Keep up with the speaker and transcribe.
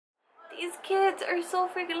These kids are so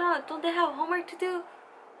freaking loud. Don't they have homework to do?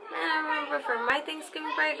 Man, I remember for my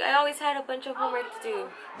Thanksgiving break, I always had a bunch of homework to do.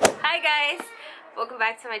 Hi guys! Welcome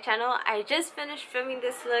back to my channel. I just finished filming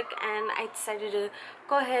this look and I decided to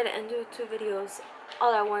go ahead and do 2 videos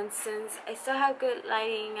all at once since I still have good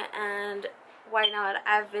lighting, and why not?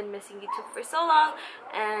 I've been missing YouTube for so long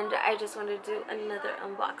and I just wanted to do another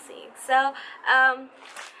unboxing. So,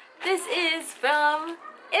 this is from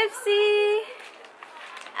Ipsy.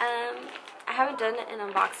 I haven't done an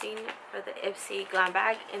unboxing for the Ipsy Glam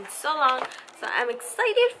Bag in so long, so I'm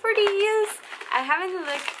excited for these. I haven't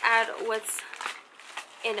looked at what's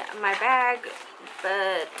in my bag,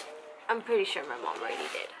 but I'm pretty sure my mom already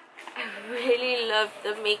did. I really love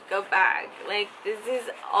the makeup bag. Like, this is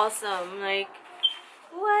awesome. Like,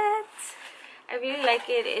 what? I really like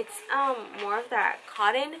it. It's more of that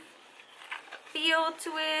cotton feel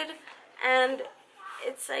to it, and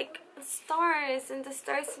it's like stars, and the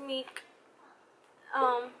stars make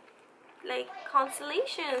like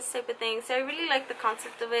constellations type of thing. So I really like the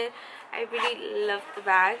concept of it. I really love the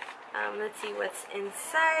bag. Let's see what's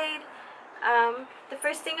inside. The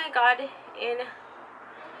first thing I got in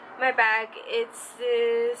my bag, it's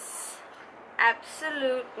this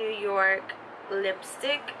Absolute New York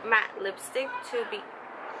lipstick, matte lipstick to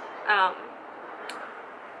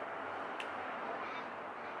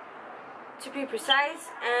be precise,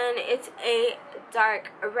 and it's a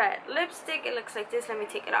dark red lipstick. It looks like this. Let me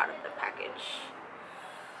take it out of the package.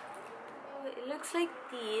 Oh, it looks like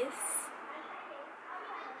this.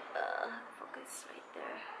 Focus right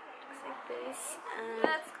there. Looks like this, and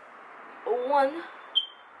that's one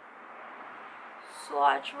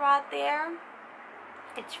swatch right there.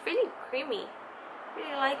 It's really creamy.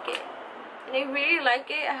 Really like it, and I really like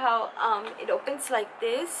it how it opens like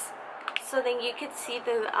this. So then you could see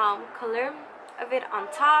the color of it on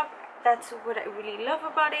top. That's what I really love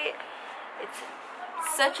about it. It's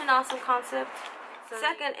such an awesome concept. So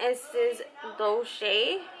second is this Doge.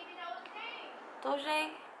 I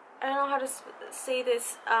don't know how to say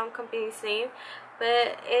this company's name,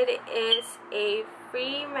 but it is a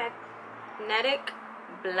free magnetic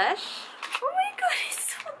blush. Oh my god,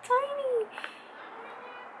 it's so tiny.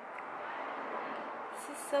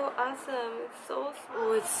 So awesome. It's so,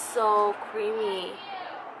 oh, it's so creamy.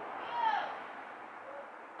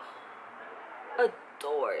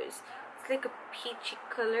 Adores. It's like a peachy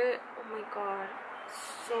color. Oh my god,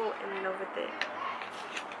 so in love with it.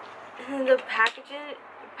 And the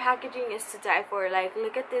packaging is to die for. Like,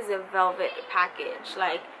 look at this velvet package.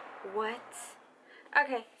 Like, what?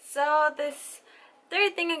 Okay, so this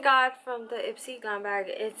third thing I got from the Ipsy Glam Bag,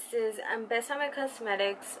 it's this Besame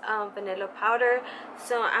Cosmetics vanilla powder.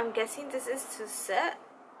 So I'm guessing this is to set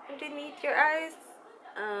underneath your eyes.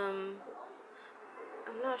 I'm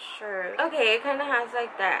not sure. Okay, it kind of has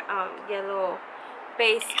like that yellow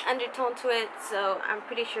base undertone to it, so I'm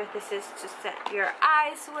pretty sure this is to set your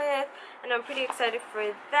eyes with, and I'm pretty excited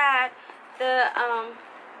for that. The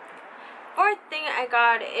fourth thing I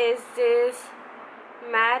got is this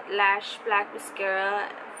matte lash black mascara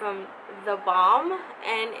from The Balm,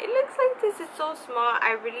 and it looks like this is so small.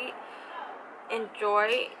 I really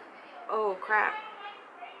enjoy. Oh crap,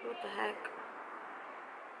 what the heck.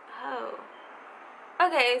 Oh,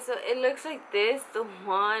 okay, so it looks like this. The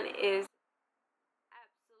one is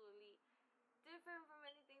absolutely different from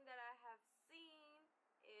anything that I have seen.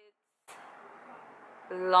 It's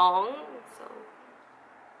long. So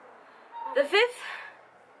the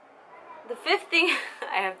fifth thing,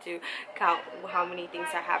 I have to count how many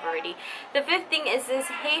things I have already. The fifth thing is this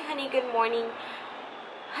Hey Honey Good Morning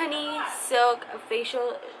Honey Silk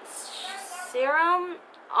Facial Serum,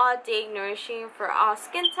 all day nourishing for all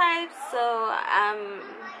skin types. So I'm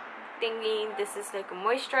thinking this is like a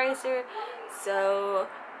moisturizer, so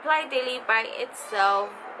apply daily by itself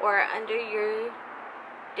or under your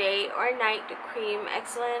day or night. The cream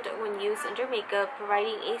excellent when used under makeup,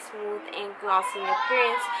 providing a smooth and glossy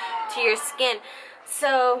appearance to your skin.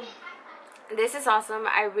 So this is awesome.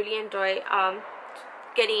 I really enjoy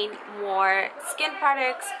getting more skin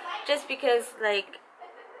products, just because like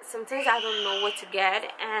sometimes I don't know what to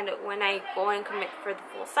get, and when I go and commit for the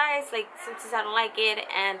full size, like sometimes I don't like it,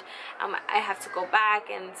 and I have to go back,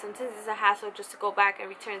 and sometimes it's a hassle just to go back and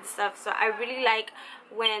return the stuff. So I really like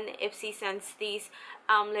when Ipsy sends these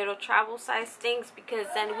little travel size things, because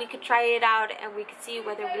then we could try it out and we could see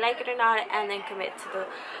whether we like it or not, and then commit to the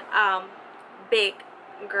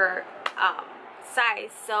bigger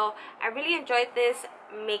size. So I really enjoyed this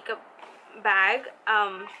makeup bag.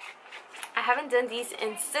 I haven't done these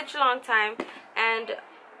in such a long time, and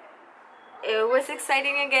it was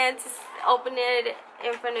exciting again to open it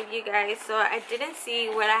in front of you guys. So I didn't see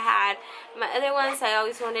what I had. My other ones, I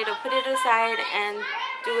always wanted to put it aside and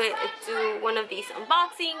do one of these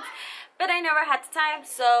unboxings, but I never had the time.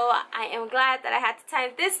 So I am glad that I had the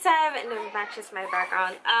time this time, and it matches my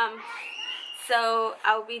background. So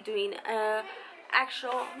I'll be doing a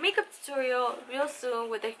actual makeup tutorial real soon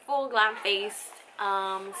with a full glam face.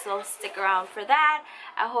 So stick around for that.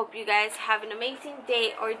 I hope you guys have an amazing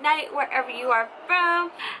day or night wherever you are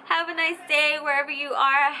from. Have a nice day wherever you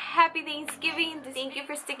are. Happy Thanksgiving. Thank you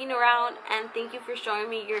for sticking around, and thank you for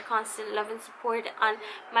showing me your constant love and support on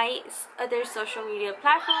my other social media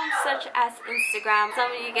platforms such as Instagram.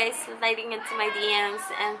 Some of you guys sliding into my DMs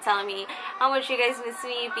and telling me how much you guys miss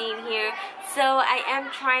me being here. So I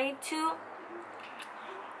am trying to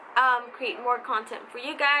create more content for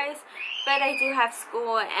you guys, but I do have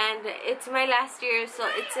school and it's my last year, so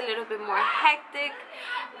it's a little bit more hectic.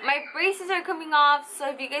 My braces are coming off, so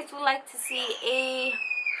if you guys would like to see a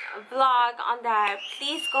vlog on that,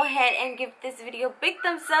 please go ahead and give this video a big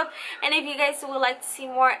thumbs up. And if you guys would like to see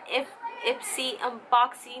more Ipsy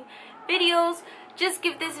unboxing videos, just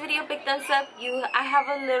give this video a big thumbs up. I have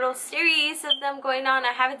a little series of them going on.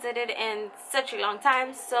 I haven't done it in such a long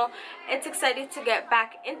time, so it's exciting to get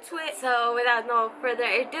back into it. So without no further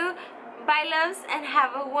ado, bye loves, and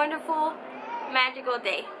have a wonderful magical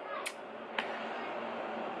day.